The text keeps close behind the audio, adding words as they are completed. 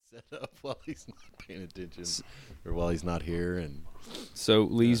set up while he's not paying attention or while he's not here. And so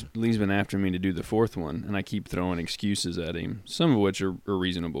Lee's been after me to do the fourth one, and I keep throwing excuses at him, some of which are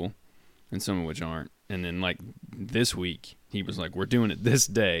reasonable and some of which aren't. And then, like, this week, he was like, we're doing it this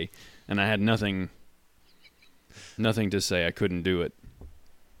day, and I had nothing to say. I couldn't do it.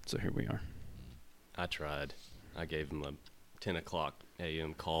 So here we are. I tried. I gave him a 10 o'clock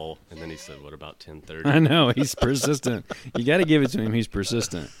a.m. call, and then he said, what about 10:30? I know. He's persistent. You got to give it to him. He's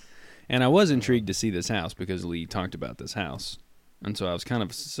persistent. And I was intrigued to see this house because Lee talked about this house. And so I was kind of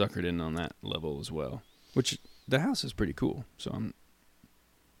suckered in on that level as well, which the house is pretty cool. So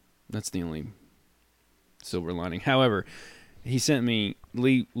that's the only silver lining. However, he sent me,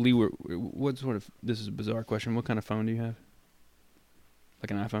 Lee, what sort of, this is a bizarre question. What kind of phone do you have? Like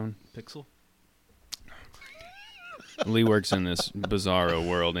an iPhone? Pixel? Lee works in this bizarro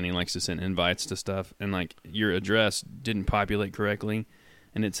world, and he likes to send invites to stuff. And, like, your address didn't populate correctly,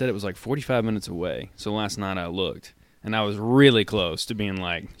 and it said it was, like, 45 minutes away. So last night I looked, and I was really close to being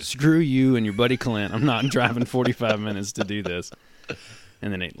like, screw you and your buddy Clint. I'm not driving 45 minutes to do this.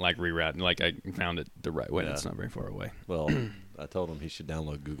 And then it, like, rerouted. Like, I found it the right way. Yeah. That's not very far away. Well, I told him he should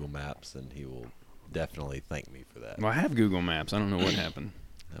download Google Maps, and he will definitely thank me for that. Well, I have Google Maps. I don't know what happened.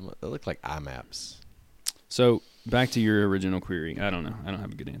 They look like iMaps. So back to your original query. I don't know. I don't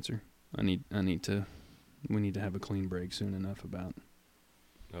have a good answer. We need to have a clean break soon enough about.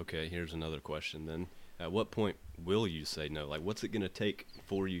 Okay, here's another question then. At what point will you say no? Like, what's it going to take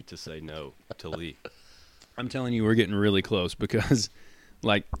for you to say no to Lee? I'm telling you, we're getting really close because,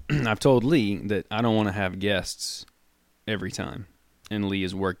 like, I've told Lee that I don't want to have guests every time. And Lee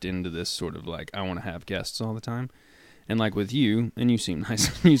has worked into this sort of like, I want to have guests all the time. And like with you, and you seem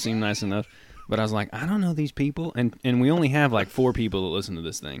nice enough. But I was like, I don't know these people. And we only have like 4 people that listen to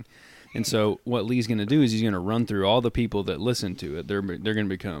this thing. And so what Lee's going to do is he's going to run through all the people that listen to it. They're going to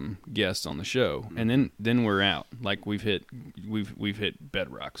become guests on the show. And then we're out. Like we've hit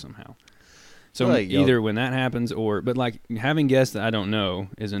bedrock somehow. So like, either when that happens but like having guests that I don't know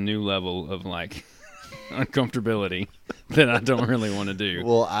is a new level of like uncomfortability that I don't really want to do.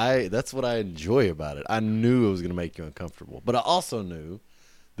 Well, that's what I enjoy about it. I knew it was going to make you uncomfortable. But I also knew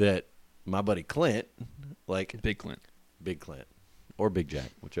that my buddy Clint, like Big Clint, or Big Jack,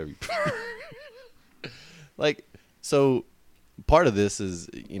 whichever you prefer. Like, so part of this is,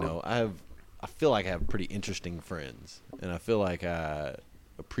 I feel like I have pretty interesting friends, and I feel like I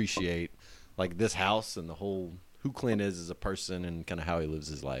appreciate like this house and the whole who Clint is as a person and kind of how he lives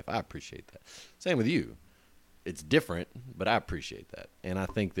his life. I appreciate that. Same with you. It's different, but I appreciate that, and I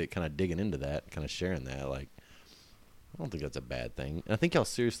think that kind of digging into that, kind of sharing that, like. I don't think that's a bad thing. I think y'all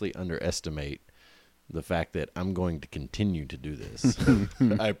seriously underestimate the fact that I'm going to continue to do this.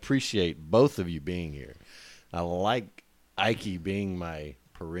 I appreciate both of you being here. I like Ikey being my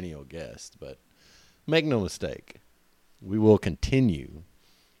perennial guest, but make no mistake, we will continue,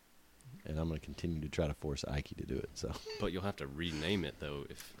 and I'm going to continue to try to force Ikey to do it. So, but you'll have to rename it, though,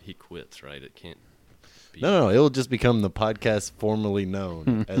 if he quits, right? It can't be. No, it'll just become the podcast formerly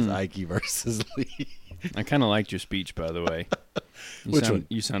known as Ikey versus Lee. I kind of liked your speech, by the way. Which one?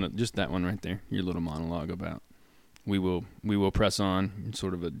 You sounded just that one right there. Your little monologue about we will press on,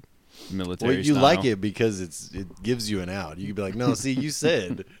 sort of a military. Well, you style. like it because it gives you an out. You can be like, no, see, you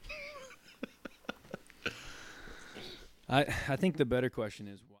said. I think the better question is why.